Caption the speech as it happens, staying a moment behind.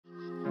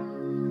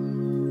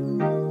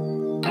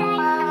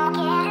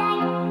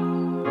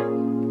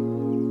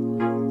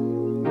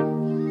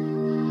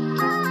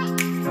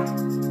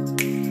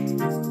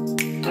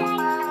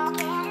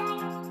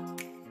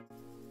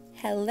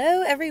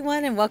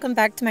and welcome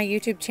back to my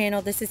YouTube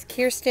channel. This is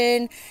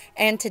Kirsten,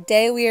 and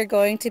today we are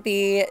going to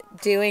be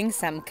doing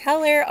some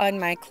color on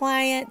my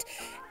client,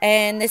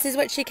 and this is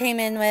what she came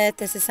in with.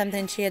 This is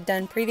something she had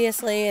done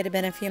previously. It had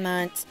been a few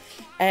months,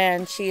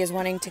 and she is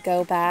wanting to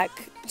go back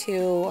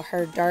to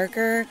her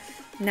darker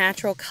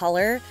natural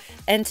color,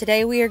 and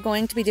today we are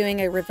going to be doing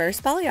a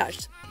reverse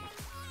balayage.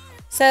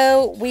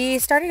 So we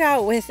started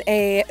out with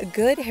a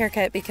good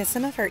haircut because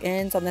some of her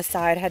ends on the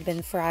side had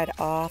been fried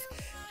off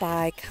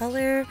by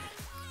color.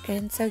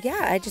 And so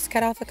yeah, I just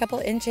cut off a couple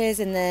inches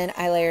and then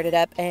I layered it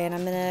up, and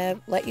I'm gonna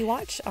let you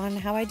watch on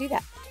how I do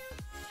that.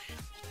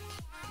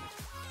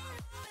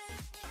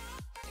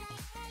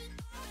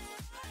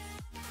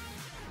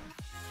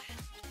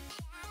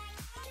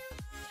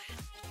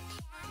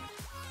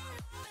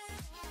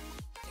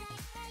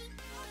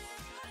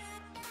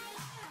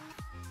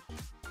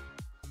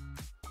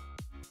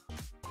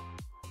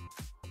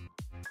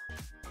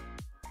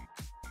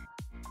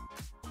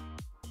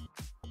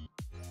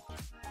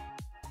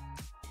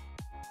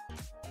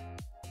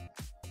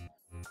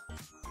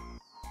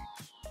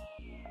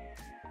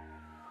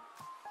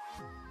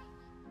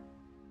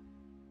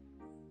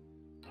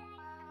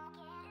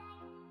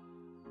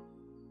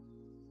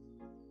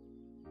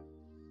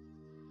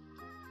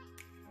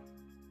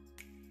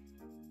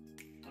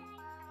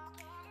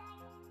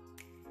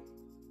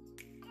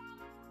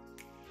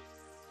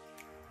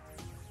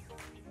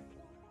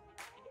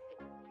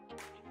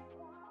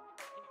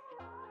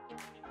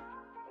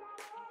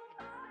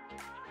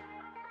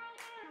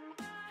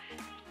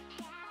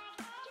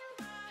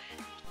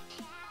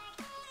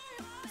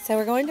 So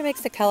we're going to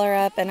mix the color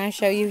up, and I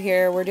show you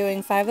here we're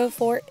doing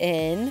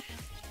 504N.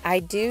 I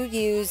do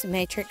use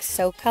Matrix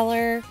Soap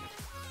Color,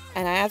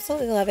 and I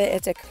absolutely love it.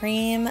 It's a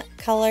cream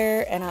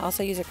color, and I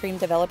also use a cream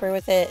developer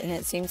with it, and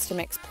it seems to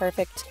mix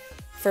perfect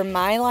for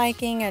my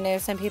liking. I know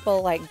some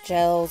people like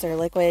gels or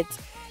liquids,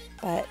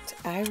 but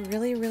I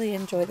really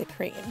enjoy the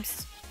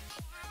creams.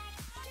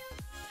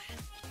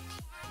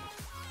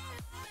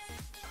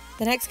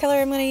 The next color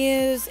I'm going to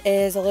use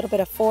is a little bit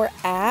of 4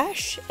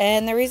 Ash,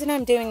 and the reason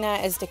I'm doing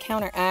that is to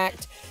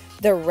counteract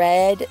the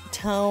red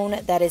tone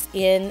that is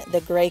in the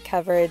gray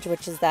coverage,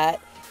 which is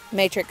that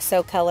Matrix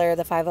Soap Color,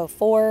 the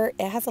 504.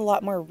 It has a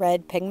lot more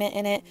red pigment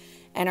in it,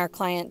 and our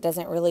client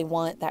doesn't really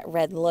want that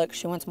red look.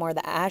 She wants more of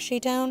the ashy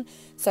tone,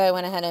 so I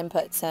went ahead and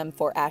put some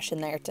 4 Ash in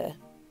there to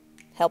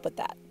help with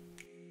that.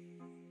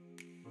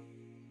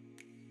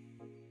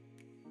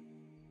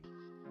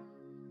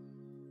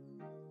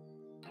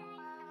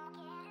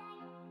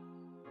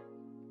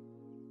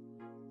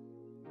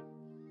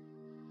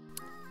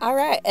 All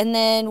right, and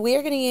then we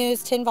are going to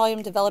use 10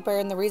 volume developer,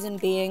 and the reason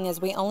being is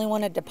we only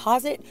want to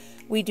deposit.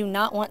 We do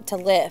not want to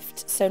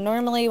lift. So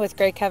normally with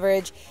gray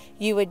coverage,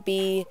 you would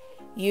be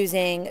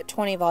using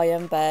 20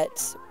 volume,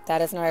 but that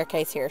is not our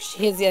case here.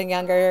 She is a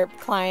younger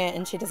client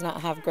and she does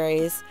not have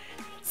grays.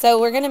 So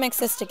we're going to mix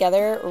this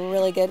together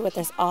really good with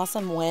this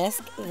awesome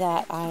whisk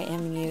that I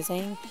am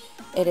using.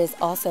 It is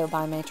also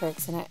by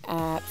Matrix, and I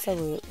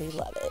absolutely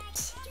love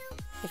it.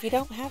 If you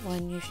don't have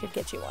one, you should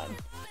get you one.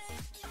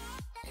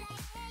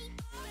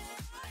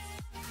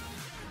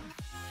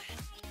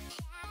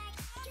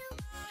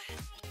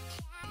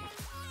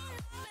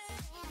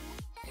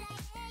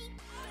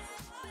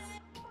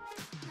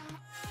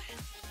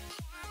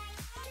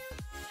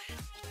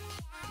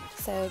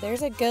 So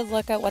there's a good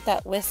look at what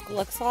that whisk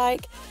looks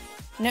like.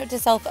 Note to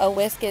self, a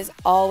whisk is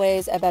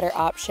always a better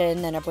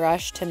option than a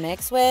brush to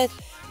mix with.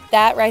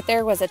 That right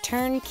there was a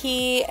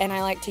turnkey, and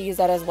I like to use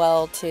that as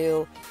well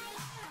to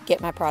get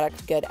my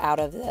product good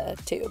out of the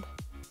tube.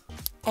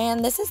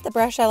 And this is the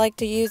brush I like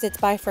to use. It's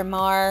by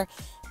Fermar.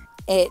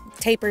 It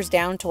tapers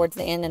down towards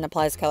the end and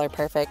applies color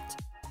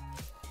perfect.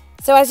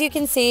 So as you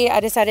can see, I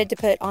decided to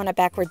put on a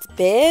backwards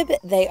bib.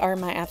 They are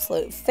my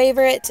absolute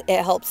favorite.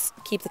 It helps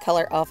keep the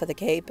color off of the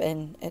cape,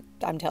 and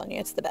I'm telling you,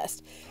 it's the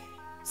best.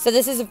 So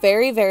this is a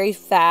very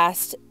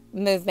fast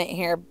movement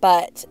here,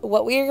 but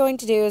what we are going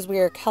to do is we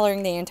are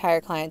coloring the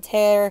entire client's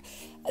hair.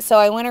 So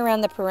I went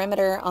around the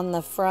perimeter on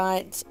the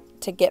front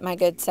to get my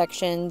good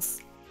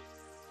sections.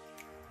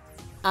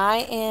 I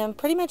am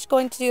pretty much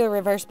going to do a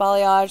reverse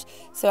balayage.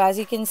 So as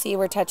you can see,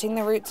 we're touching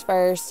the roots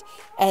first,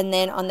 and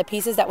then on the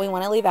pieces that we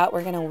want to leave out,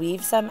 we're going to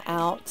weave some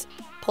out,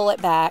 pull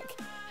it back,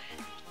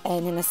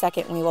 and in a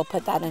second we will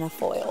put that in a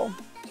foil.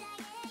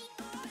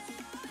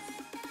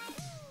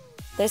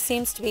 This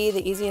seems to be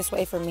the easiest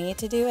way for me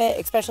to do it,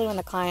 especially when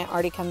the client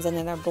already comes in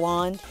and they're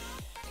blonde.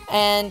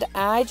 And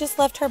I just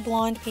left her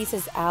blonde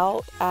pieces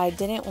out. I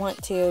didn't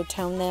want to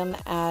tone them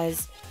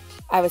as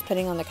I was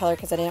putting on the color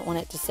because I didn't want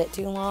it to sit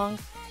too long.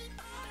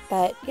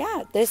 But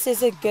yeah, this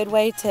is a good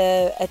way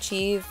to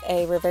achieve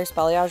a reverse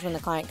balayage when the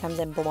client comes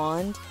in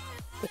blonde,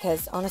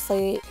 because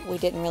honestly, we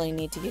didn't really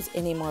need to use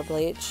any more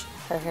bleach.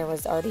 Her hair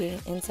was already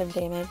in some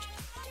damage,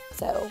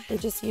 so we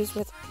just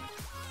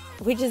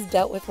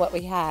dealt with what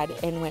we had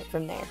and went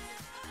from there.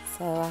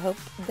 So I hope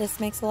this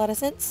makes a lot of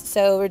sense.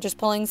 So we're just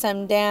pulling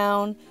some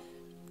down,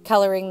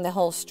 coloring the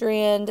whole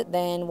strand,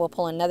 then we'll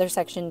pull another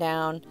section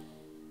down,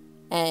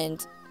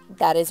 and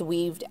that is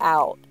weaved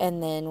out,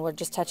 and then we're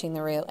just touching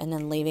the root and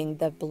then leaving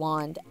the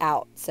blonde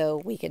out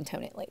so we can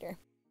tone it later.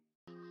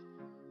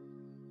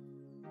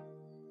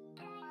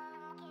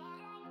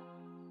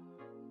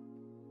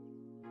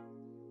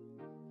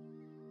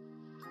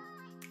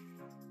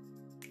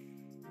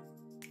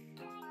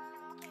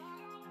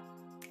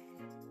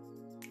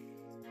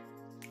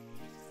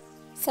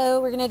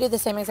 So we're going to do the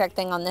same exact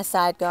thing on this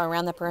side, go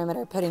around the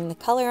perimeter, putting the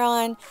color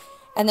on,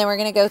 and then we're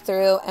going to go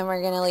through and we're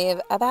going to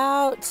leave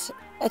about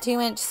a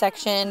 2-inch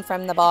section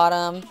from the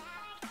bottom,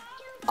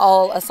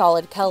 all a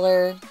solid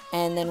color,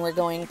 and then we're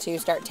going to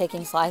start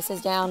taking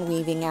slices down,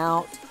 weaving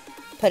out,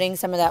 putting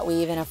some of that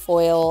weave in a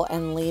foil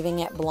and leaving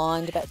it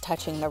blonde, but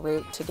touching the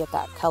root to get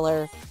that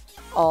color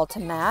all to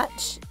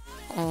match.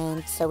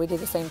 And so we do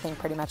the same thing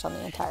pretty much on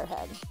the entire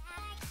head.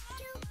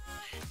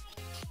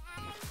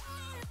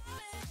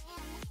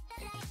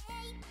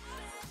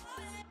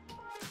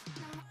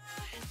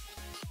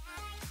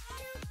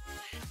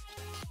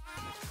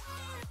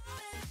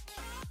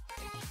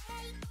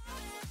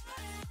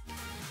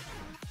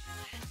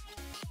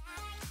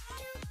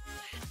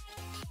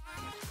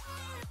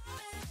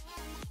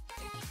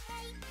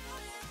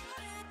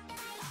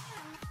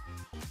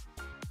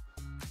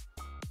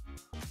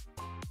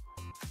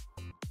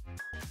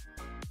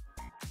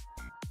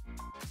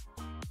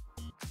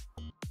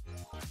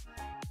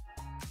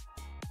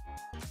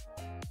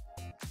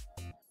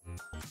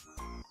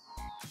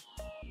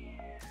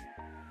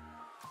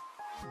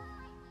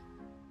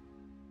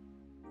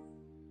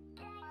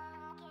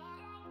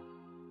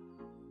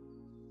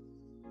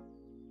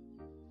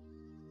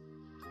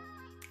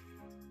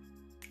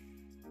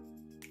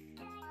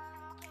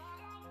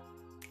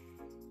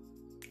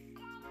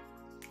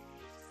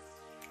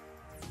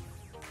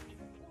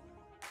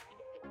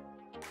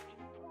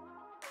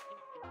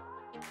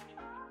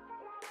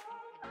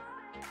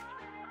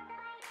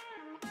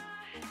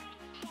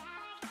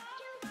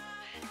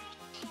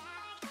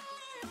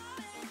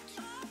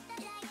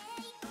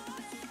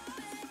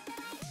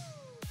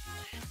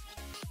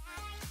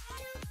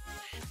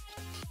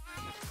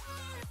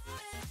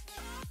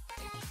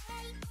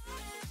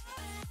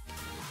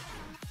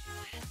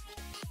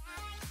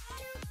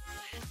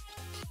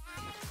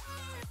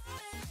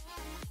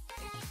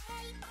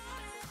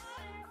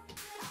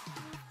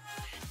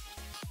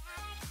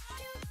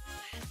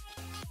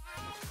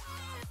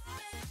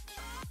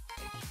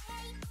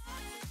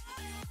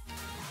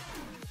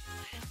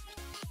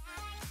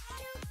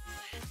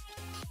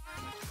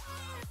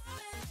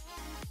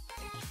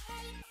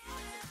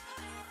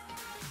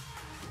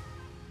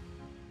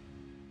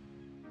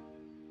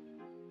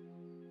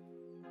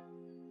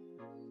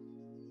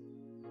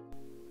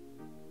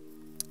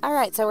 All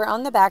right, so we're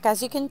on the back.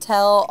 As you can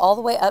tell, all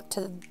the way up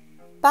to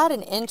about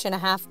 1.5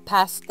 inches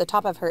past the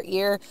top of her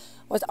ear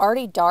was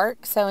already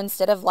dark. So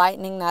instead of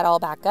lightening that all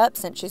back up,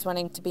 since she's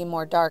wanting to be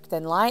more dark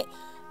than light,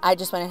 I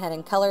just went ahead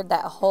and colored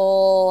that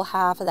whole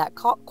half of that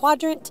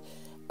quadrant.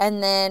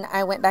 And then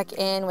I went back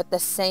in with the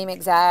same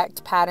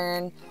exact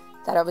pattern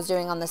that I was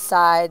doing on the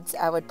sides.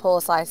 I would pull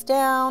a slice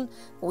down,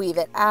 weave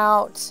it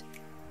out,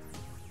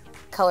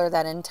 color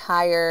that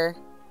entire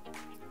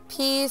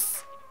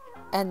piece,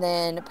 and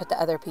then put the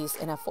other piece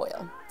in a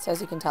foil. So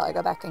as you can tell, I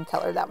go back and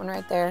color that one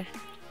right there.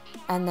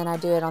 And then I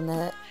do it on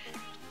the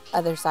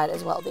other side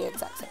as well, the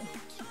exact same.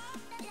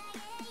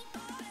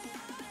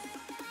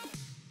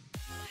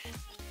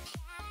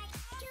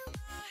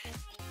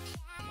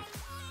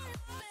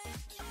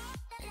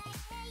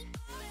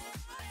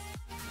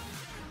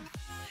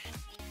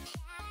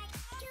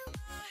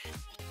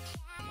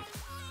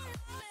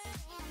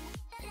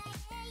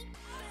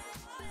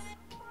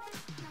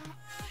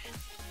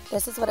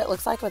 This is what it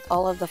looks like with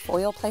all of the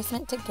foil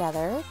placement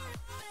together.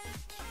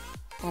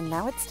 And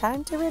now it's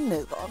time to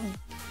remove them.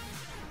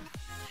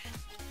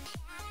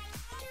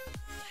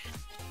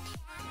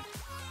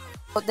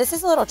 This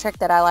is a little trick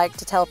that I like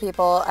to tell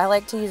people. I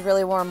like to use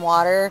really warm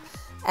water,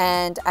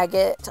 and I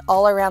get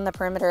all around the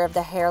perimeter of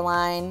the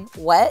hairline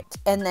wet,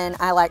 and then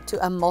I like to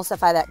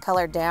emulsify that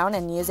color down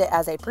and use it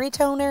as a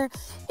pre-toner,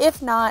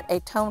 if not a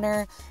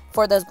toner,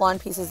 for those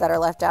blonde pieces that are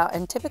left out,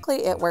 and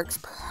typically it works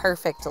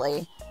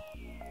perfectly.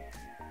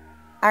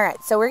 All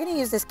right, so we're gonna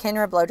use this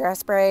Kenra blow dry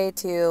spray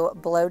to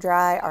blow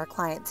dry our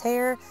client's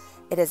hair.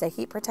 It is a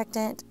heat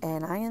protectant,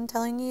 and I am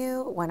telling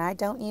you, when I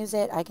don't use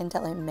it, I can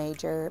tell a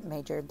major,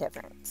 major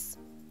difference.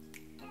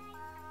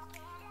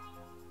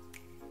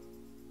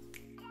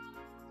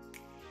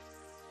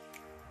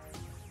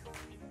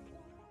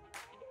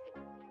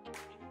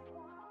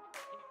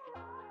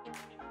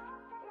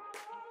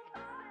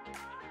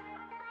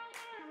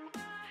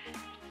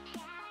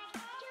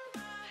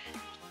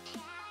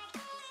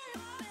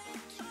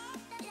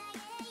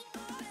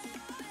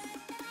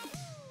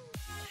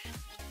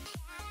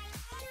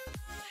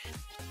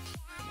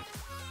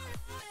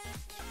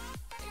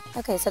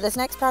 Okay, so this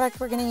next product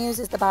we're going to use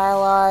is the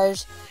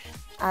Balayage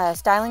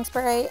styling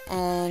spray,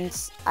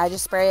 and I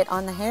just spray it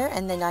on the hair,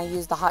 and then I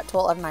use the hot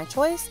tool of my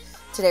choice.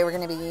 Today we're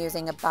going to be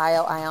using a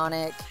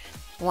bio-ionic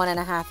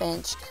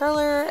 1.5-inch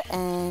curler,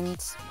 and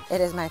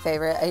it is my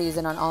favorite. I use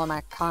it on all of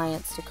my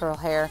clients to curl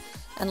hair.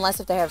 Unless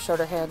if they have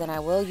shorter hair, then I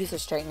will use a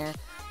straightener.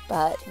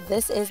 But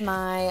this is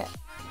my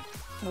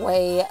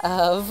way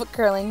of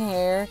curling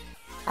hair,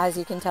 as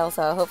you can tell,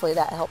 so hopefully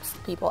that helps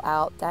people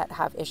out that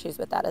have issues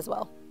with that as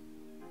well.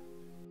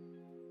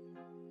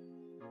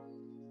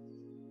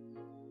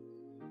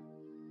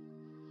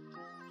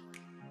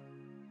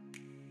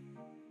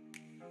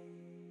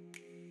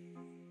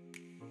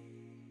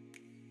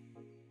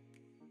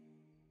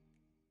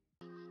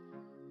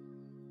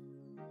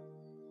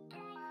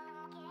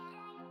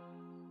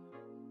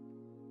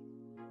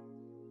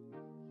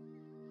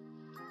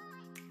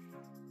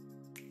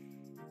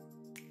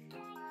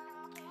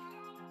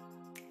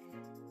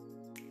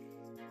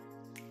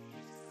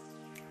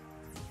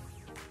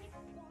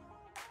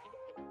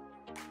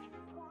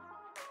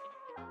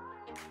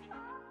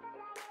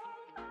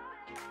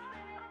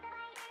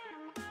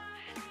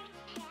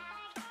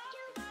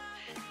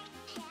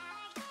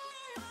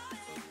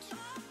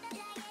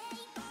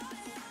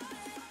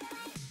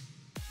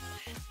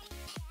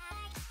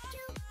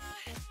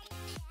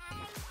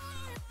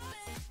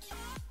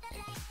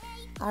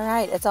 All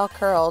right, it's all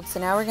curled. So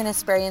now we're gonna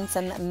spray in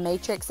some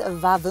Matrix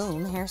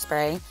Vavoom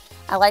hairspray.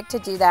 I like to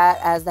do that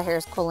as the hair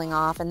is cooling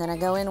off, and then I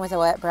go in with a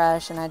wet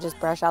brush and I just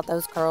brush out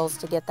those curls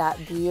to get that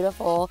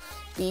beautiful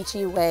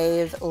beachy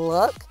wave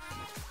look.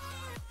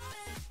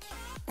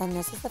 And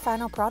this is the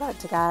final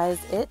product, guys.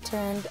 It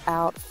turned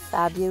out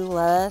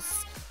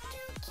fabulous.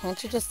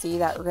 Can't you just see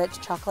that rich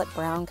chocolate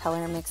brown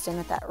color mixed in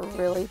with that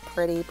really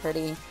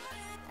pretty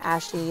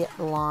ashy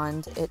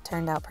blonde? It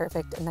turned out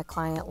perfect, and the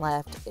client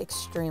left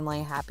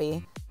extremely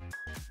happy.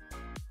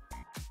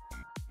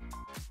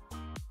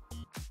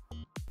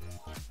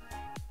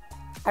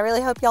 I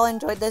really hope y'all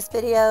enjoyed this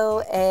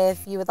video.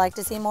 If you would like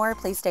to see more,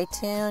 please stay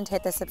tuned,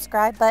 hit the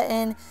subscribe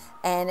button,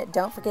 and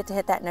don't forget to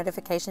hit that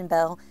notification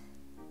bell.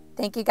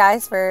 Thank you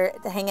guys for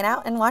hanging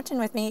out and watching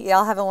with me.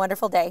 Y'all have a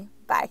wonderful day.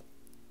 Bye.